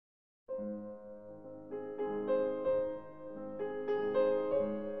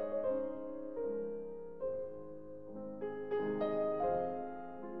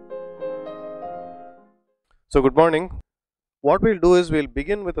So good morning. What we'll do is we'll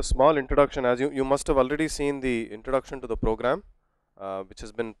begin with a small introduction. As you must have already seen the introduction to the program, which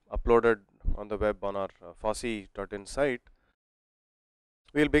has been uploaded on the web on our FOSSEE.in site.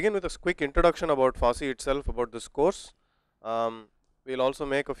 We'll begin with a quick introduction about FOSSEE itself, about this course. We'll also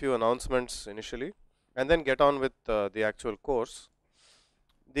make a few announcements initially and then get on with the actual course.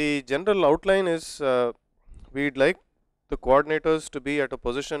 The general outline is we'd like the coordinators to be at a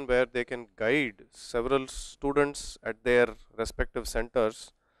position where they can guide several students at their respective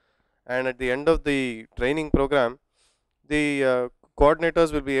centers, and at the end of the training program the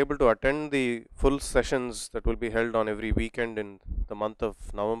coordinators will be able to attend the full sessions that will be held on every weekend in the month of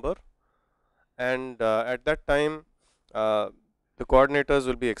November, and at that time the coordinators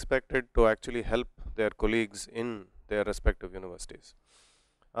will be expected to actually help their colleagues in their respective universities.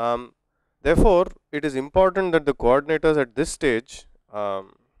 Therefore, it is important that the coordinators at this stage are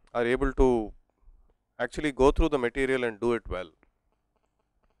able to actually go through the material and do it well.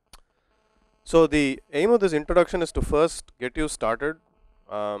 So, the aim of this introduction is to first get you started,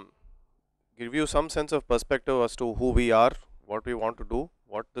 give you some sense of perspective as to who we are, what we want to do,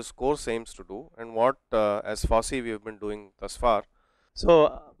 what this course aims to do, and what as FOSSEE we have been doing thus far.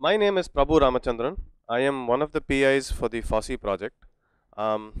 So, my name is Prabhu Ramachandran. I am one of the PIs for the FOSSEE project.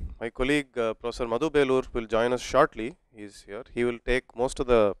 My colleague Professor Madhu Belur will join us shortly. He is here. He will take most of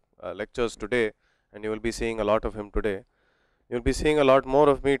the lectures today, and you will be seeing a lot of him today. You will be seeing a lot more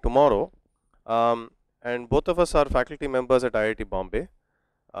of me tomorrow. And both of us are faculty members at IIT Bombay.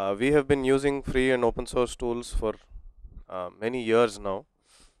 We have been using free and open source tools for many years now,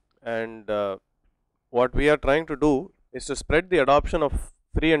 and what we are trying to do is to spread the adoption of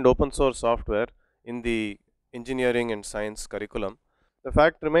free and open source software in the engineering and science curriculum. The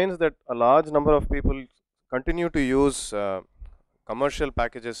fact remains that a large number of people continue to use commercial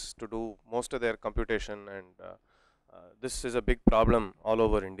packages to do most of their computation, and this is a big problem all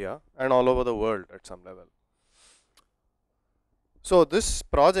over India and all over the world at some level. So, this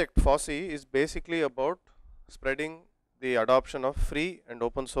project FOSSEE is basically about spreading the adoption of free and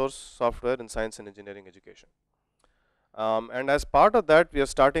open source software in science and engineering education. And as part of that, we are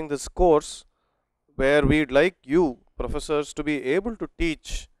starting this course where we'd like you professors to be able to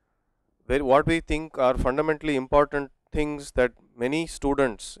teach what we think are fundamentally important things that many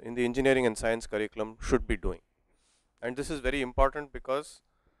students in the engineering and science curriculum should be doing. And this is very important because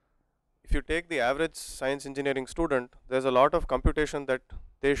if you take the average science engineering student, there's a lot of computation that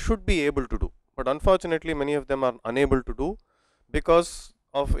they should be able to do, but unfortunately many of them are unable to do because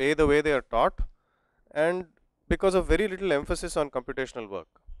of the way they are taught and because of very little emphasis on computational work.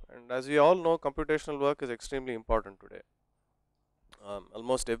 And as we all know, computational work is extremely important today.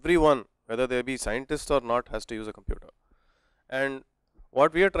 Almost everyone, whether they be scientists or not, has to use a computer. And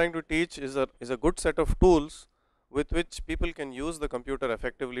what we are trying to teach is a good set of tools with which people can use the computer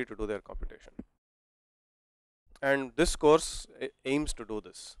effectively to do their computation. And this course aims to do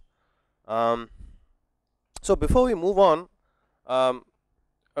this. So before we move on,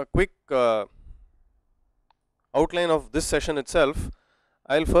 a quick outline of this session itself.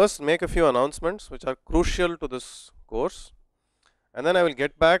 I'll first make a few announcements which are crucial to this course, and then I will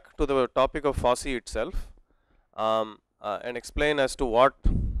get back to the topic of FOSSEE itself and explain as to what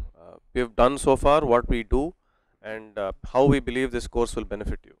we have done so far, what we do, and how we believe this course will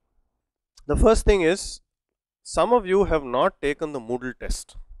benefit you. The first thing is, some of you have not taken the Moodle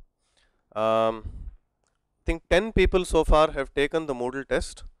test. I think 10 people so far have taken the Moodle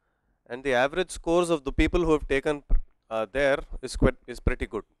test, and the average scores of the people who have taken there is pretty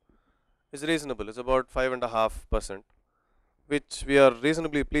good. It's reasonable. It's about 5.5%, which we are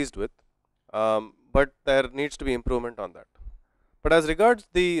reasonably pleased with, but there needs to be improvement on that. But as regards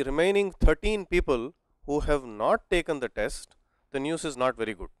the remaining 13 people who have not taken the test, the news is not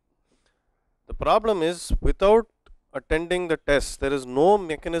very good. The problem is, without attending the test, there is no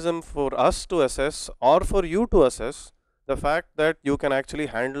mechanism for us to assess or for you to assess the fact that you can actually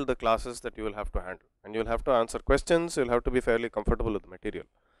handle the classes that you will have to handle, and you will have to answer questions, you will have to be fairly comfortable with the material.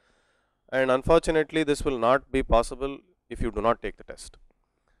 And unfortunately, this will not be possible if you do not take the test.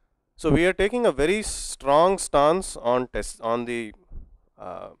 So we are taking a very strong stance on the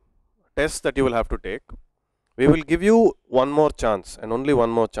tests that you will have to take. We will give you one more chance and only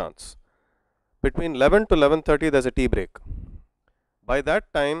one more chance. Between 11 to 11:30 there is a tea break. By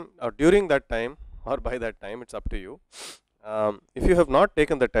that time, or during that time, or by that time, it's up to you. If you have not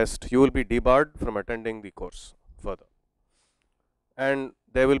taken the test, you will be debarred from attending the course further, and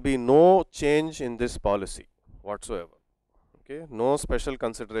there will be no change in this policy whatsoever. Okay, no special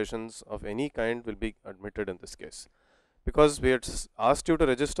considerations of any kind will be admitted in this case, because we had asked you to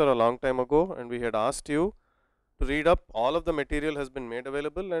register a long time ago, and we had asked you to read up. All of the material has been made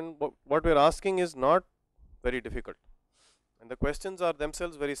available, and what we are asking is not very difficult. And the questions are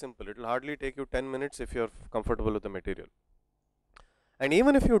themselves very simple. It will hardly take you 10 minutes if you are comfortable with the material. And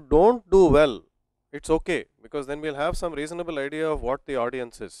even if you don't do well, it's okay, because then we'll have some reasonable idea of what the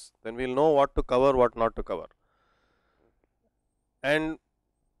audience is. Then we'll know what to cover, what not to cover. And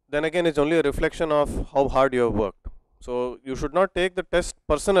then again, it's only a reflection of how hard you have worked. So you should not take the test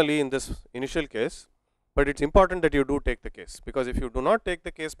personally in this initial case, but it's important that you do take the case, because if you do not take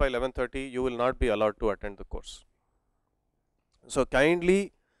the case by 11:30, you will not be allowed to attend the course. So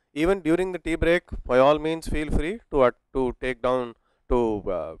kindly, even during the tea break, by all means, feel free to take down to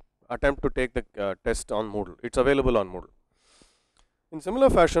attempt to take the test on Moodle. It's available on Moodle. In similar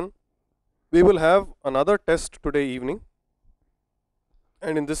fashion, we will have another test today evening.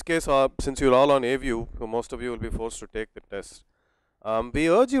 And in this case, since you're all on A-View, so most of you will be forced to take the test. We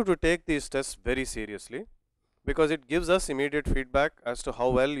urge you to take these tests very seriously, because it gives us immediate feedback as to how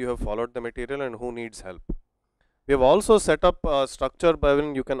well you have followed the material and who needs help. We have also set up a structure by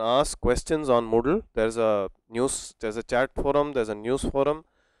when you can ask questions on Moodle. There's a chat forum, there's a news forum.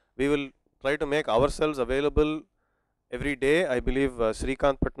 We will try to make ourselves available every day. I believe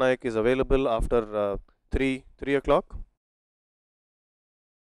Srikanth Patnaik is available after 3 o'clock.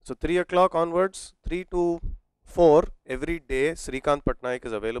 So 3 o'clock onwards, 3 to 4 every day, Srikanth Patnaik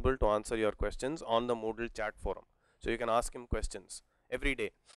is available to answer your questions on the Moodle chat forum. So you can ask him questions every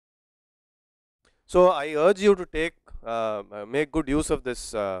day. So I urge you to make good use of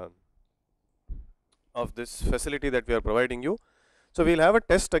this facility that we are providing you. So we'll have a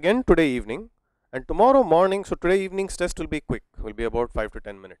test again today evening, and tomorrow morning. So today evening's test will be quick, will be about 5 to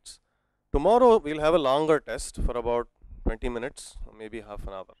 10 minutes. Tomorrow we'll have a longer test for about 20 minutes, or maybe half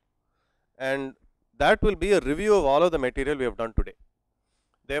an hour, and that will be a review of all of the material we have done today.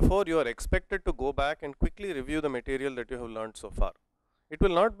 Therefore, you are expected to go back and quickly review the material that you have learned so far. It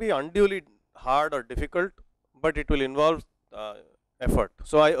will not be unduly hard or difficult, but it will involve effort.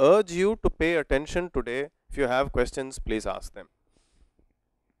 So I urge you to pay attention today. If you have questions, please ask them.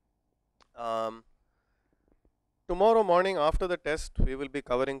 Tomorrow morning after the test, we will be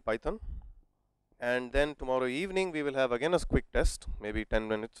covering Python, and then tomorrow evening we will have again a quick test, maybe 10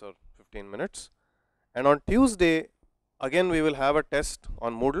 minutes or 15 minutes, and on Tuesday again we will have a test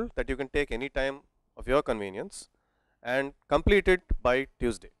on Moodle that you can take any time of your convenience and complete it by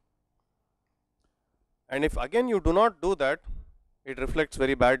Tuesday. And if again you do not do that, it reflects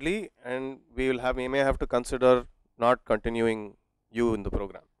very badly, and we may have to consider not continuing you in the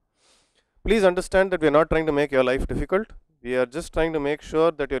program. Please understand that we are not trying to make your life difficult. We are just trying to make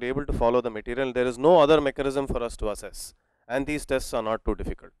sure that you are able to follow the material. There is no other mechanism for us to assess, and these tests are not too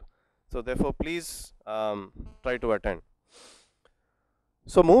difficult. So therefore, please try to attend.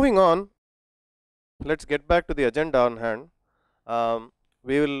 So moving on, let's get back to the agenda on hand.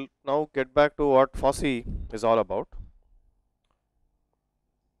 We will now get back to what FOSSEE is all about.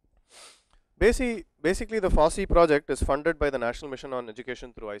 Basically, the FOSSEE project is funded by the National Mission on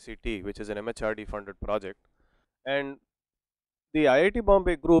Education through ICT, which is an MHRD funded project. And the IIT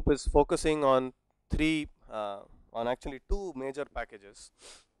Bombay group is focusing on actually two major packages.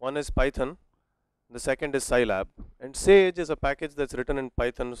 One is Python, the second is Scilab, and Sage is a package that's written in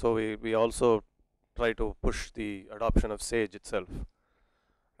Python, so we also try to push the adoption of Sage itself.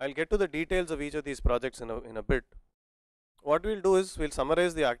 I'll get to the details of each of these projects in a bit. What we'll do is we'll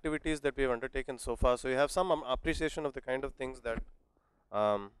summarize the activities that we have undertaken so far, so you have some appreciation of the kind of things that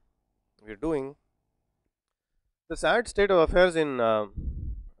we're doing. The sad state of affairs in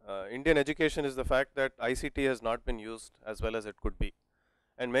Indian education is the fact that ICT has not been used as well as it could be,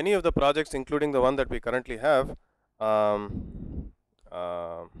 and many of the projects, including the one that we currently have,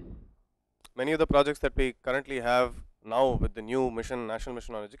 now with the new mission, National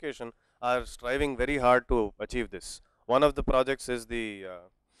Mission on Education, are striving very hard to achieve this. One of the projects is the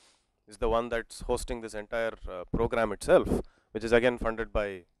one that's hosting this entire program itself, which is again funded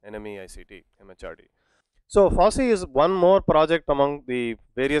by NME ICT, MHRD. So FOSSEE is one more project among the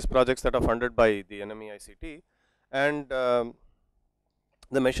various projects that are funded by the NME ICT, and the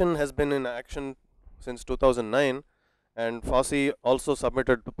mission has been in action since 2009, and FOSSEE also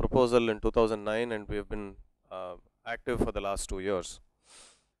submitted a proposal in 2009, and we have been active for the last 2 years.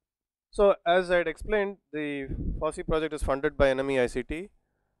 So as I had explained, the FOSSEE project is funded by NME ICT.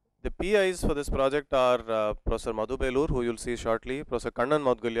 The PIs for this project are Professor Madhu Belur, who you will see shortly, Professor Kannan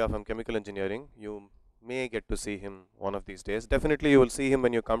Maudgulya from Chemical Engineering. You may get to see him one of these days. Definitely you will see him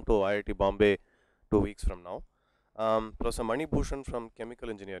when you come to IIT Bombay 2 weeks from now. Professor Mani Bhushan from Chemical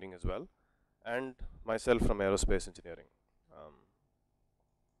Engineering as well, and myself from Aerospace Engineering.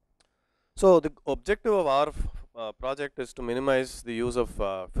 So the objective of our project is to minimize the use of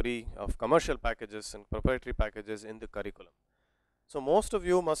commercial packages and proprietary packages in the curriculum. So most of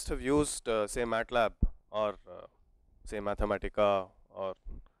you must have used say MATLAB or say Mathematica or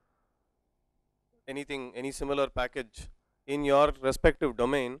any similar package in your respective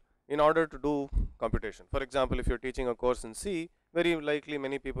domain in order to do computation. For example, if you're teaching a course in C, very likely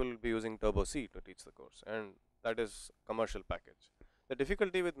many people will be using Turbo C to teach the course, and that is commercial package. The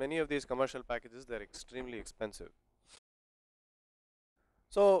difficulty with many of these commercial packages, they're extremely expensive.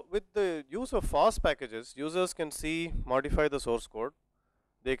 So with the use of FOSS packages, users can see, modify the source code.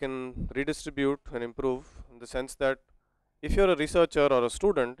 They can redistribute and improve, in the sense that if you're a researcher or a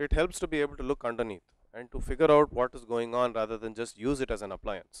student, it helps to be able to look underneath and to figure out what is going on rather than just use it as an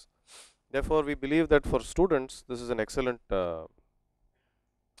appliance. Therefore, we believe that for students, this is an excellent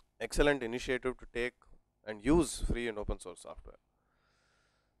initiative to take and use free and open source software.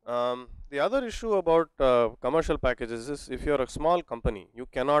 The other issue about commercial packages is, if you're a small company, you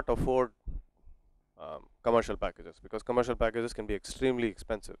cannot afford commercial packages, because commercial packages can be extremely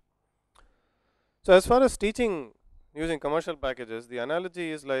expensive. So as far as teaching using commercial packages, the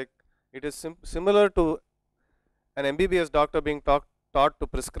analogy is like, it is similar to an MBBS doctor being taught to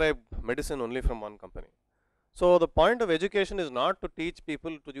prescribe medicine only from one company. So the point of education is not to teach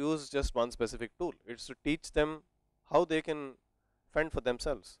people to use just one specific tool. It's to teach them how they can fend for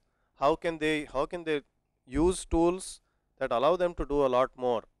themselves. How can they use tools that allow them to do a lot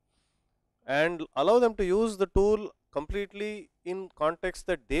more, and allow them to use the tool completely in context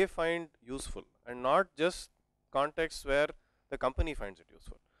that they find useful, and not just contexts where the company finds it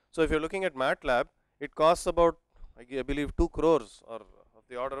useful. So if you're looking at MATLAB, it costs about, I believe, 2 crores or of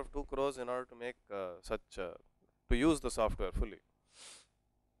the order of 2 crores in order to make to use the software fully.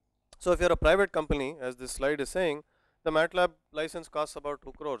 So if you're a private company, as this slide is saying, the MATLAB license costs about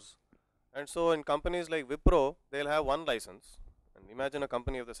 2 crores. And so in companies like Wipro, they'll have one license. And imagine a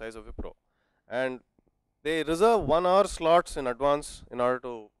company of the size of Wipro. And they reserve 1 hour slots in advance in order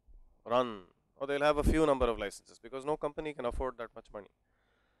to run, or they'll have a few number of licenses, because no company can afford that much money.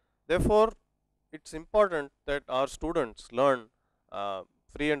 Therefore, it's important that our students learn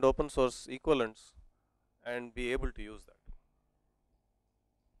free and open source equivalents and be able to use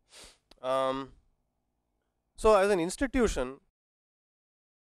that. So as an institution,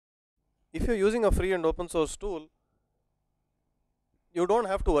 if you're using a free and open source tool, you don't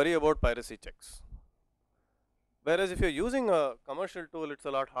have to worry about piracy checks. Whereas if you're using a commercial tool, it's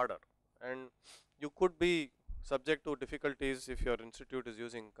a lot harder, and you could be subject to difficulties if your institute is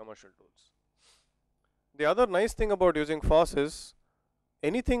using commercial tools. The other nice thing about using FOSS is,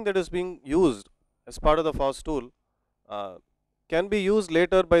 anything that is being used as part of the FOSS tool can be used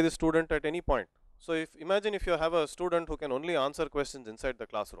later by the student at any point. So imagine if you have a student who can only answer questions inside the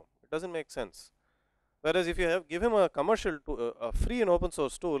classroom, it doesn't make sense. Whereas if you give him a commercial a free and open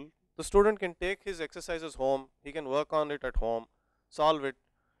source tool, the student can take his exercises home, he can work on it at home, solve it,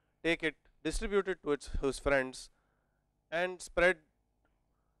 take it, distribute it to his friends, and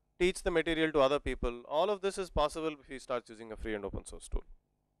teach the material to other people. All of this is possible if he starts using a free and open source tool.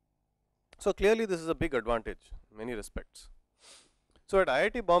 So clearly this is a big advantage in many respects. So at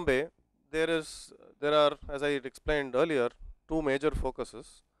IIT Bombay, there are, as I explained earlier, 2 major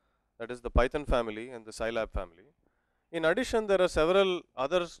focuses, that is the Python family and the Scilab family. In addition, there are several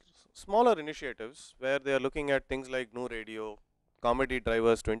other smaller initiatives where they are looking at things like GNU Radio, comedy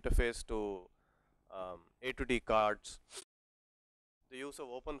drivers to interface to A to D cards, the use of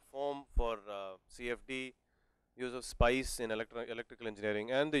OpenFOAM for CFD, use of SPICE in electrical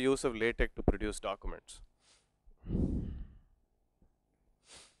engineering, and the use of LaTeX to produce documents.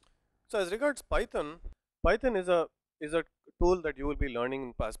 So as regards Python is a tool that you will be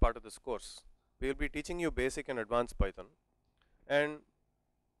learning as part of this course. We will be teaching you basic and advanced Python. And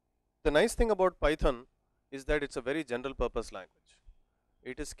the nice thing about Python is that it's a very general purpose language.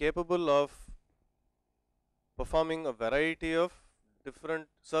 It is capable of performing a variety of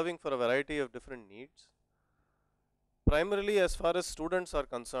serving for a variety of different needs. Primarily, as far as students are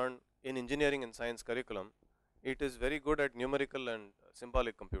concerned in engineering and science curriculum, it is very good at numerical and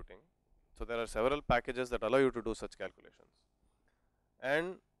symbolic computing. So there are several packages that allow you to do such calculations.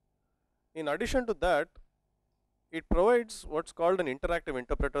 And in addition to that, it provides what's called an interactive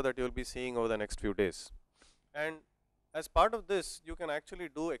interpreter that you will be seeing over the next few days. And as part of this, you can actually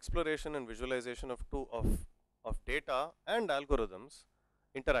do exploration and visualization of data and algorithms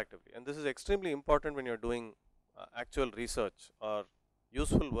interactively. And this is extremely important when you're doing actual research or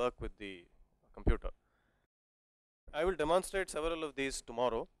useful work with the computer. I will demonstrate several of these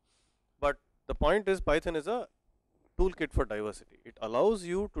tomorrow, but the point is, Python is a toolkit for diversity. It allows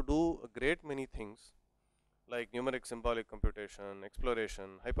you to do a great many things, like numeric symbolic computation,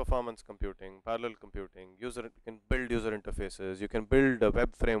 exploration, high performance computing, parallel computing, you can build user interfaces, you can build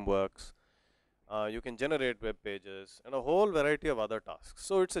web frameworks, you can generate web pages, and a whole variety of other tasks.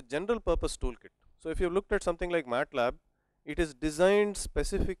 So it's a general purpose toolkit. So if you looked at something like MATLAB, it is designed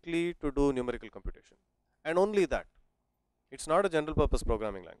specifically to do numerical computation, and only that. It's not a general purpose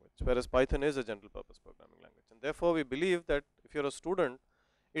programming language, whereas Python is a general purpose programming language. And therefore, we believe that if you're a student,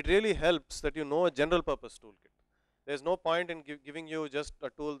 it really helps that you know a general purpose toolkit. There's no point in giving you just a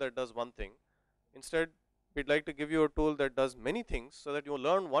tool that does one thing. Instead, we'd like to give you a tool that does many things so that you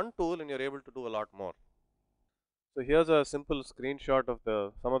learn one tool and you're able to do a lot more. So here's a simple screenshot of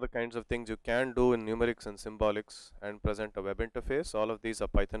some of the kinds of things you can do in numerics and symbolics and present a web interface. All of these are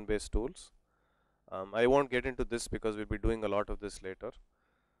Python based tools. I won't get into this because we'll be doing a lot of this later.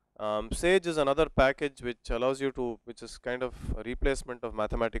 Sage is another package which allows you to, which is kind of a replacement of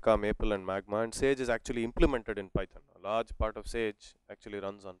Mathematica, Maple and Magma, and Sage is actually implemented in Python. A large part of Sage actually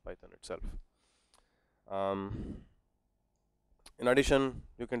runs on Python itself. In addition,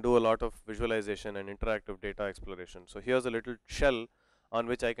 you can do a lot of visualization and interactive data exploration. So here's a little shell on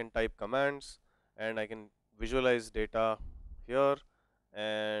which I can type commands and I can visualize data here,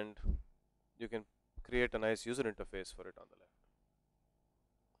 and you can create a nice user interface for it on the left.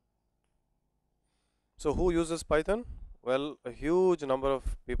 So who uses Python? Well, a huge number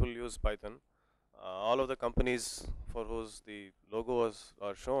of people use Python. All of the companies for whose the logos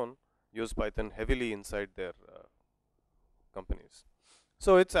are shown use Python heavily inside their companies.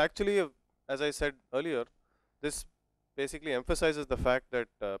 So it's actually, as I said earlier, this basically emphasizes the fact that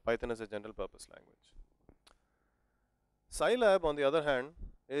Python is a general purpose language. Scilab, on the other hand,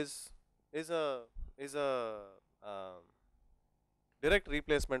 is a direct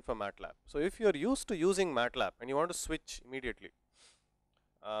replacement for MATLAB. So if you are used to using MATLAB and you want to switch immediately,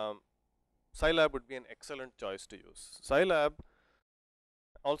 Scilab would be an excellent choice to use. Scilab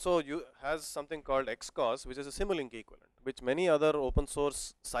also has something called XCOS, which is a Simulink equivalent, which many other open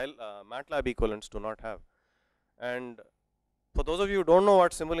source MATLAB equivalents do not have. And for those of you who don't know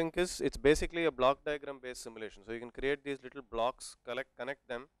what Simulink is, it's basically a block diagram based simulation. So you can create these little blocks, connect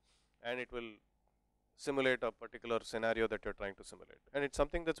them, and it will simulate a particular scenario that you're trying to simulate. And it's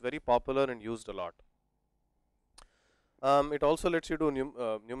something that's very popular and used a lot. It also lets you do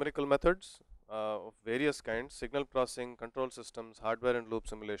numerical methods of various kinds: signal processing, control systems, hardware and loop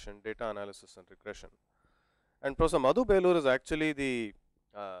simulation, data analysis and regression. And Professor Madhu Belur is actually the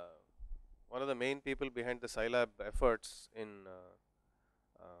one of the main people behind the Scilab efforts in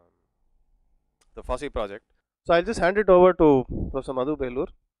the FOSSEE project. So I'll just hand it over to Professor Madhu Belur,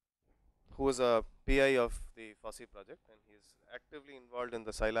 who is a PI of the FOSSEE project, and he is actively involved in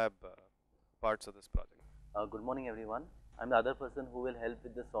the Scilab parts of this project. Good morning everyone. I am the other person who will help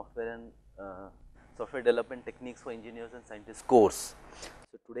with the software and software development techniques for engineers and scientists course.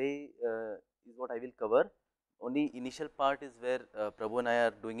 So today is what I will cover. Only initial part is where Prabhu and I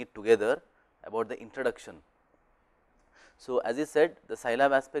are doing it together about the introduction. So as I said, the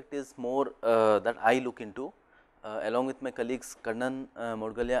Scilab aspect is more that I look into along with my colleagues Kannan,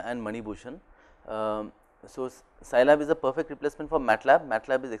 Modgalia and Mani Bhushan. So Scilab is a perfect replacement for MATLAB.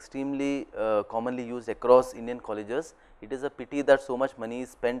 MATLAB is extremely commonly used across Indian colleges. It is a pity that so much money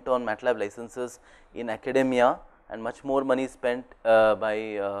is spent on MATLAB licenses in academia and much more money is spent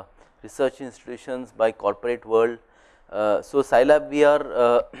by research institutions, by corporate world. So Scilab we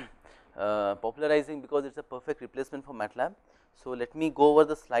are popularizing because it is a perfect replacement for MATLAB. So let me go over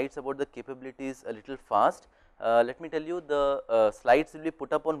the slides about the capabilities a little fast. Let me tell you, the slides will be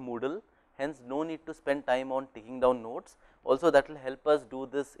put up on Moodle, hence no need to spend time on taking down notes. Also that will help us do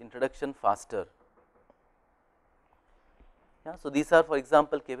this introduction faster. Yeah, so these are for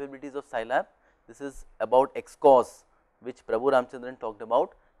example capabilities of Scilab. This is about XCOS, which Prabhu Ramachandran talked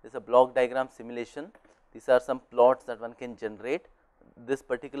about. This is a block diagram simulation. These are some plots that one can generate. This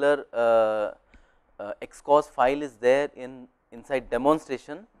particular XCOS file is there inside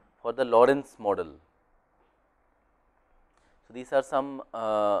demonstration for the Lorentz model. So these are some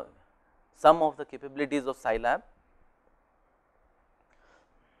of the capabilities of Scilab.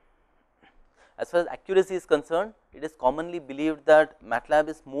 As far as accuracy is concerned, it is commonly believed that MATLAB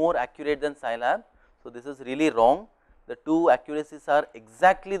is more accurate than Scilab. So this is really wrong. The two accuracies are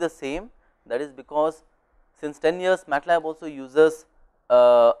exactly the same. That is because since 10 years MATLAB also uses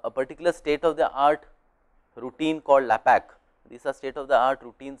a particular state of the art routine called LAPACK. These are state of the art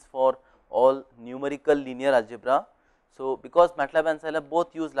routines for all numerical linear algebra. So because MATLAB and Scilab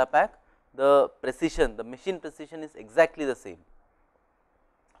both use LAPACK, the precision, the machine precision is exactly the same.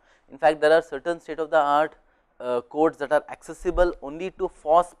 In fact, there are certain state of the art codes that are accessible only to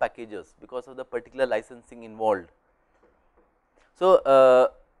FOSS packages because of the particular licensing involved.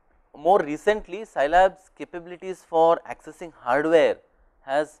 So, more recently Scilab's capabilities for accessing hardware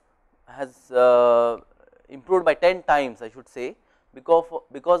has improved by 10 times, I should say,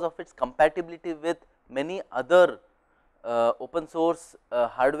 because of its compatibility with many other open source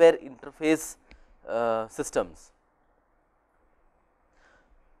hardware interface systems.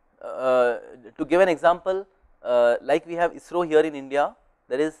 To give an example, like we have ISRO here in India,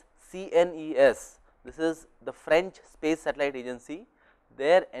 there is CNES, this is the French Space Satellite Agency.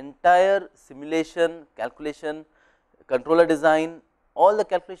 Their entire simulation, calculation, controller design, all the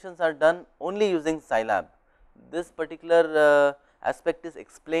calculations are done only using Scilab. This particular aspect is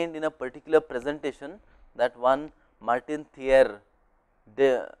explained in a particular presentation that one Martin Thier,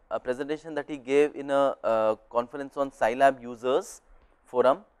 a presentation that he gave in a conference on Scilab users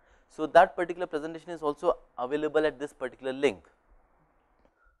forum. So, that particular presentation is also available at this particular link.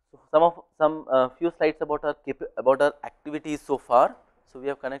 So, some few slides about our activities so far. So, we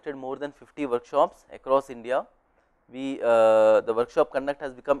have connected more than 50 workshops across India. The workshop conduct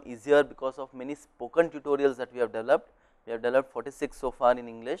has become easier because of many spoken tutorials that we have developed. We have developed 46 so far in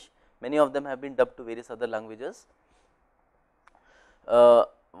English, many of them have been dubbed to various other languages.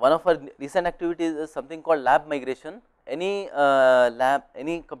 One of our recent activities is something called lab migration. Any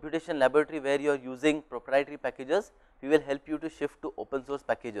any computation laboratory where you are using proprietary packages, we will help you to shift to open source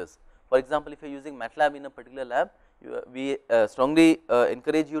packages. For example, if you are using MATLAB in a particular lab, we strongly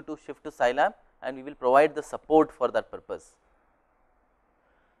encourage you to shift to Scilab, and we will provide the support for that purpose.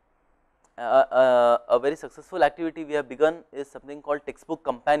 A very successful activity we have begun is something called textbook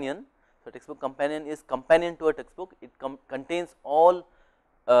companion. So, textbook companion is companion to a textbook. It contains all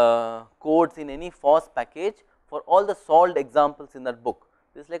codes in any FOSS package for all the solved examples in that book.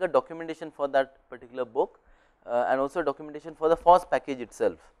 This is like a documentation for that particular book and also documentation for the FOSS package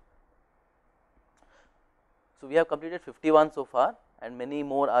itself. So, we have completed 51 so far and many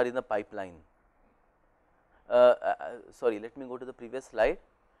more are in the pipeline. Sorry, let me go to the previous slide.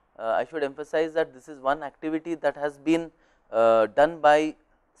 I should emphasize that this is one activity that has been done by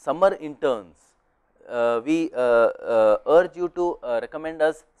summer interns. We urge you to recommend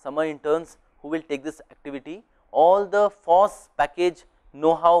us summer interns who will take this activity. All the FOSS package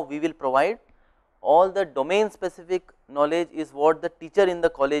know-how we will provide, all the domain specific knowledge is what the teacher in the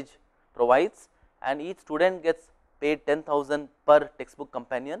college provides, and each student gets paid 10,000 per textbook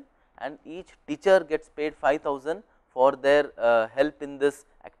companion, and each teacher gets paid 5,000 for their help in this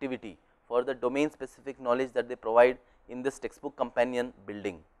activity, for the domain specific knowledge that they provide in this textbook companion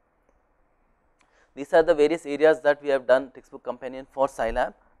building. These are the various areas that we have done textbook companion for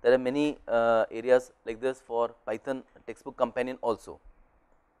Scilab. There are many areas like this for Python textbook companion also.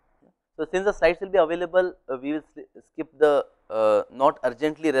 So, since the slides will be available, we will skip the not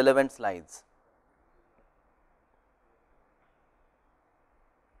urgently relevant slides.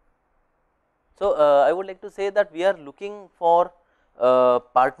 So, I would like to say that we are looking for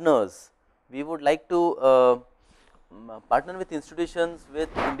partners. We would like to partner with institutions, with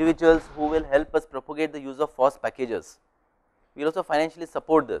individuals who will help us propagate the use of FOSS packages. We will also financially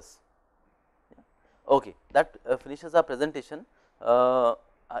support this. Okay, that finishes our presentation.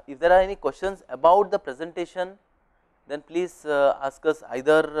 If there are any questions about the presentation, then please ask us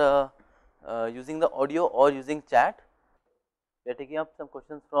either using the audio or using chat. We are taking up some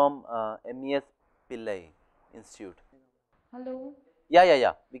questions from MES Pillai Institute. Hello.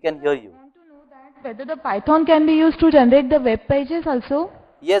 Yeah, we can hear you. I want to know that whether the Python can be used to generate the web pages also.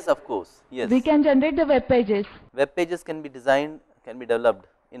 Yes, of course. Yes. We can generate the web pages. Web pages can be designed, can be developed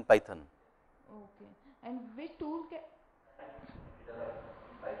in Python. Okay. And which tool can?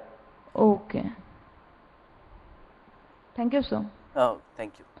 Okay. Thank you, sir. Oh,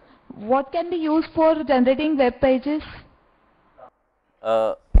 thank you. What can be used for generating web pages?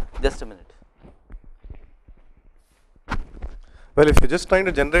 Just a minute. Well, if you're just trying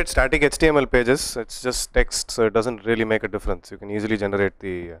to generate static HTML pages, it's just text, so it doesn't really make a difference. You can easily generate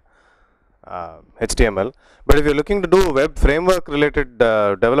the HTML. But if you're looking to do web framework related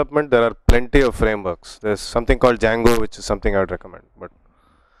development, there are plenty of frameworks. There's something called Django, which is something I would recommend. But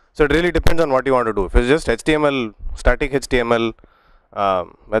so it really depends on what you want to do. If it's just HTML, static HTML,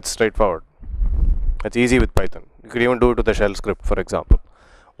 that's straightforward. It's easy with Python. You could even do it with a shell script, for example.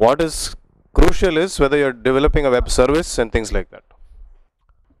 What is crucial is whether you're developing a web service and things like that.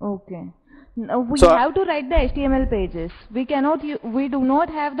 Okay. Now we have to write the HTML pages. We cannot. We do not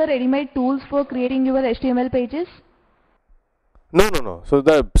have the ready-made tools for creating your HTML pages. No. So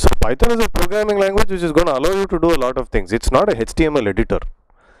Python is a programming language which is going to allow you to do a lot of things. It's not a HTML editor.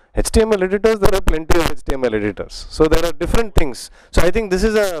 HTML editors, there are plenty of HTML editors. So there are different things. So I think this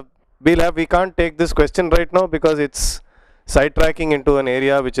is we can't take this question right now because it's sidetracking into an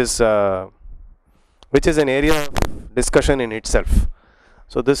area which is an area of discussion in itself.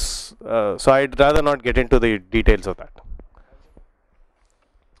 So this, so I'd rather not get into the details of that.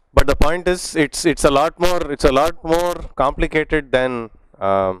 But the point is, it's a lot more complicated than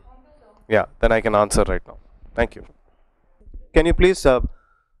than I can answer right now. Thank you. Can you please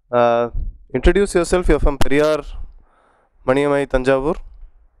introduce yourself? You're from Periyar, Maniyamai, Tanjavur.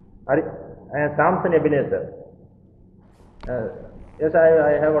 I am Samson Ebenezer. Yes,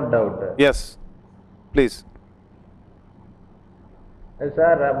 I have one doubt. Yes, please.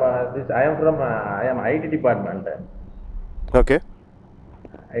 Sir, I am from IT department. Okay.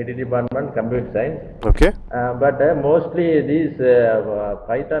 IT department, computer science. Okay. But mostly these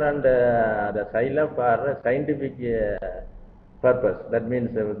Python and the Scilab are scientific purpose. That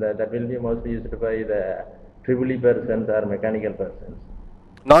means that will be mostly used by the triple E persons or mechanical persons.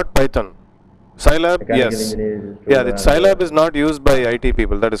 Not Python. Scilab, Mechanical yes. engineers, Yeah, the Scilab is not used by IT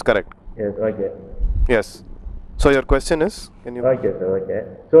people. That is correct. Yes, okay. Yes. So your question is, can you? Okay, sir. Okay.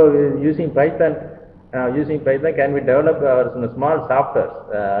 So using Python, can we develop our small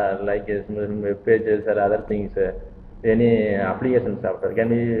softwares like web pages or other things? Any application software? Can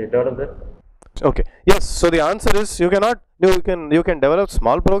we develop that? Okay. Yes. So the answer is you cannot. You can develop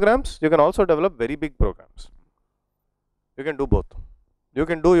small programs. You can also develop very big programs. You can do both. You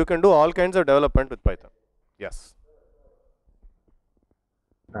can do all kinds of development with Python. Yes.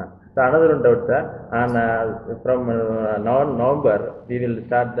 So another one doubt, sir. And from November, we will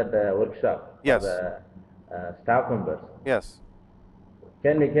start that workshop Yes. for the staff members. Yes.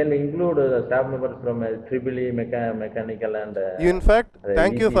 Can we include the staff members from triple E, mechanical and In fact,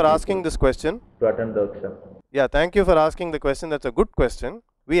 thank you EC for asking people this question. to attend the workshop? Yeah, thank you for asking the question. That's a good question.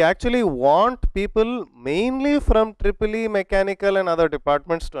 We actually want people mainly from triple E, mechanical and other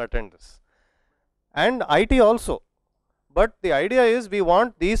departments to attend this, and IT also. But the idea is we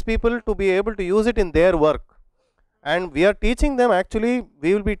want these people to be able to use it in their work, and we are teaching them, actually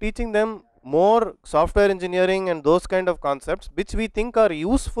we will be teaching them more software engineering and those kind of concepts which we think are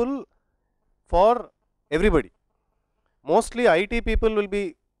useful for everybody. Mostly IT people will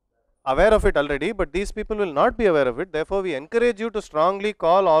be aware of it already, but these people will not be aware of it. Therefore we encourage you to strongly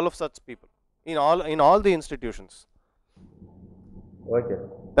call all of such people in all the institutions. Okay.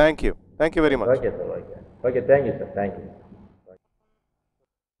 Thank you very much. Okay, sir. Okay, thank you, sir. Thank you.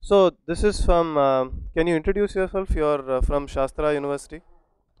 So this is from, can you introduce yourself? You're from Shastra University.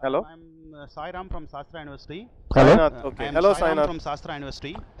 Hello. I'm Sairam from Shastra University. Sainath, okay. Hello Sairam Sainath. from Shastra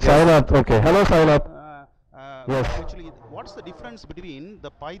University. Sainath, okay. Hello Sainath. Yes. Actually, what's the difference between the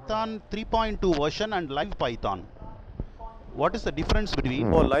Python 3.2 version and Live Python? What is the difference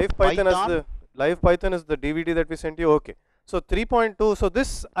between? Oh, Live Python is the DVD that we sent you. Okay. So 3.2. So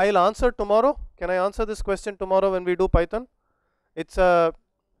this I'll answer tomorrow. Can I answer this question tomorrow when we do Python? It's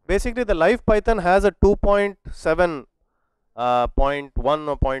basically the Live Python has a 2.7 0.1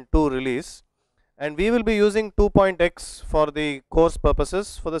 or 0.2 release, and we will be using 2.x for the course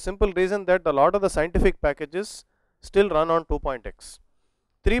purposes, for the simple reason that a lot of the scientific packages still run on 2.x.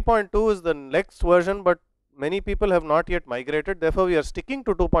 3.2 is the next version, but many people have not yet migrated. Therefore we are sticking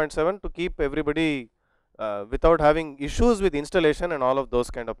to 2.7 to keep everybody without having issues with installation and all of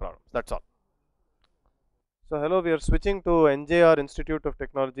those kind of problems. That's all. So hello, we are switching to NJR Institute of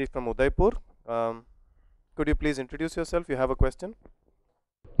Technology from Udaipur. Could you please introduce yourself? You have a question?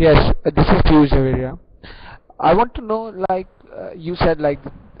 Yes, this is Piyush Javeria. I want to know, like you said, like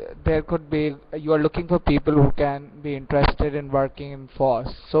there could be, you are looking for people who can be interested in working in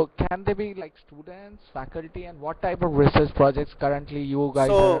FOSS. So can they be like students, faculty, and what type of research projects currently you guys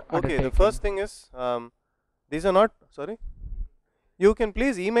are undertaking? Okay, the first thing is, these are not, sorry? You can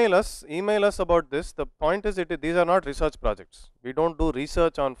please email us about this. The point is, these are not research projects. We don't do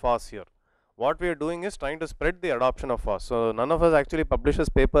research on FOSS here. What we are doing is trying to spread the adoption of FOSS. So none of us actually publishes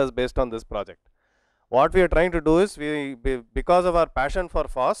papers based on this project. What we are trying to do is, because of our passion for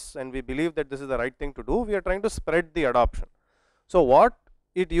FOSS and we believe that this is the right thing to do, we are trying to spread the adoption. So what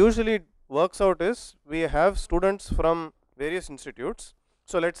it usually works out is, we have students from various institutes.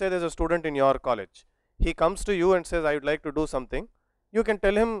 So let's say there's a student in your college. He comes to you and says, I would like to do something. You can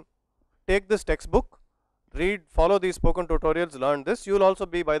tell him, take this textbook, read, follow these spoken tutorials, learn this. You will also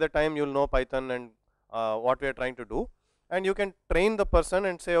be, by the time you will know Python and what we are trying to do. And you can train the person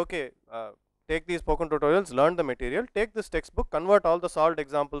and say, okay, take these spoken tutorials, learn the material, take this textbook, convert all the solved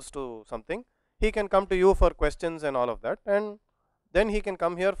examples to something. He can come to you for questions and all of that. And then he can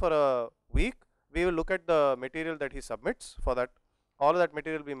come here for a week. We will look at the material that he submits for that all of that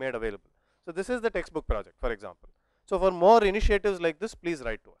material will be made available. So this is the textbook project, for example. So for more initiatives like this, please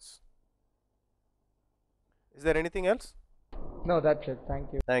write to us. Is there anything else? No, that's it.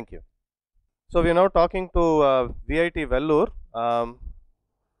 Thank you. Thank you. So we are now talking to IIT Belur.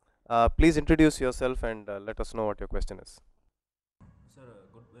 Please introduce yourself and let us know what your question is. Sir,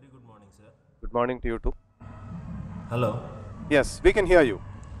 very good morning, sir. Good morning to you too. Hello. Yes, we can hear you.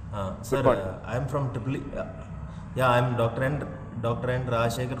 Sir, I am from Triple E. Yeah, I am Dr. N.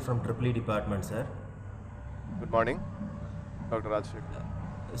 Rajshekhar from Triple E department, sir. Good morning, Dr. Rajshekhar.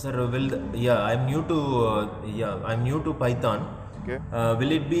 Sir, I'm new to Python. Okay.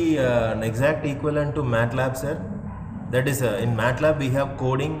 Will it be an exact equivalent to MATLAB, sir? That is, in MATLAB we have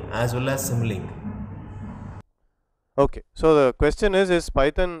coding as well as Simulink. Okay, so the question is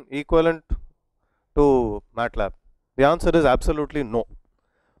Python equivalent to MATLAB? The answer is absolutely no.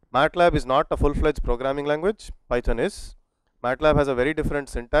 MATLAB is not a full-fledged programming language, Python is. MATLAB has a very different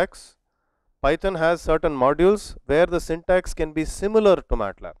syntax. Python has certain modules where the syntax can be similar to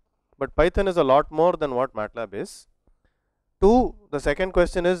MATLAB, but Python is a lot more than what MATLAB is. The second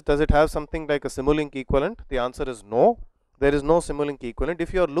question is, does it have something like a Simulink equivalent? The answer is no, there is no Simulink equivalent.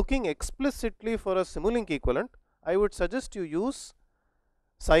 If you are looking explicitly for a Simulink equivalent, I would suggest you use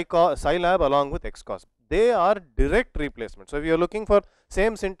Scilab along with Xcos. They are direct replacement. So if you are looking for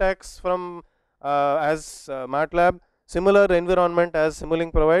same syntax from as MATLAB, similar environment as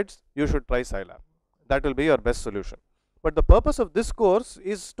Simulink provides, you should try Scilab. That will be your best solution. But the purpose of this course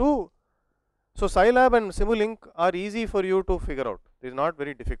is to, so Scilab and Simulink are easy for you to figure out. It is not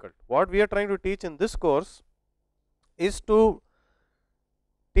very difficult. What we are trying to teach in this course is to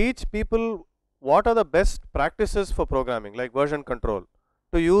teach people what are the best practices for programming, like version control,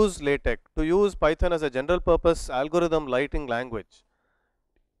 to use LaTeX, to use Python as a general purpose algorithm writing language,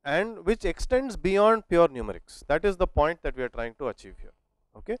 and which extends beyond pure numerics. That is the point that we are trying to achieve here.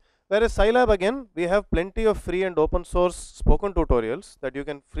 Okay. Whereas Scilab, again, we have plenty of free and open source spoken tutorials that you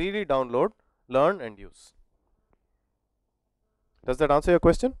can freely download, learn and use. Does that answer your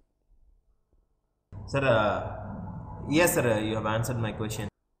question? Sir, yes, sir, you have answered my question.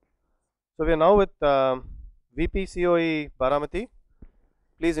 So we are now with VP COE Baramati.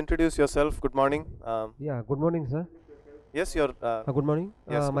 Please introduce yourself. Good morning. Yeah, good morning, sir. Yes, you're. Good morning.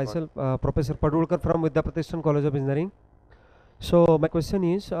 Yes, good myself, Professor Padulkar from Vidyapratishthan College of Engineering. So my question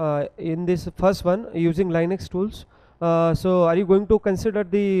is, in this first one, using Linux tools, so are you going to consider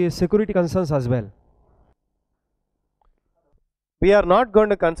the security concerns as well? We are not going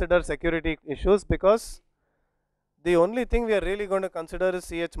to consider security issues because the only thing we are really going to consider is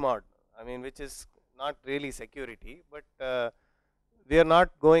chmod. I mean, which is not really security, but we are not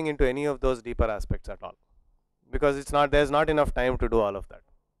going into any of those deeper aspects at all, because it's not, there's not enough time to do all of that.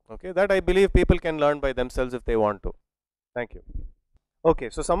 Okay, that I believe people can learn by themselves if they want to. Thank you. Okay,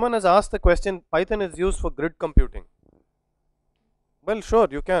 so someone has asked the question, Python is used for grid computing. Well, sure,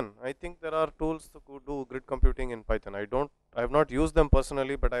 you can. I think there are tools to do grid computing in Python. I have not used them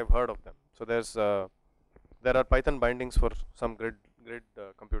personally, but I've heard of them. So there are Python bindings for some grid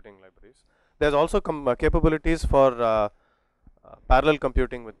computing libraries. There's also capabilities for parallel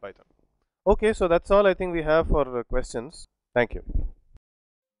computing with Python. Okay, so that's all I think we have for questions. Thank you.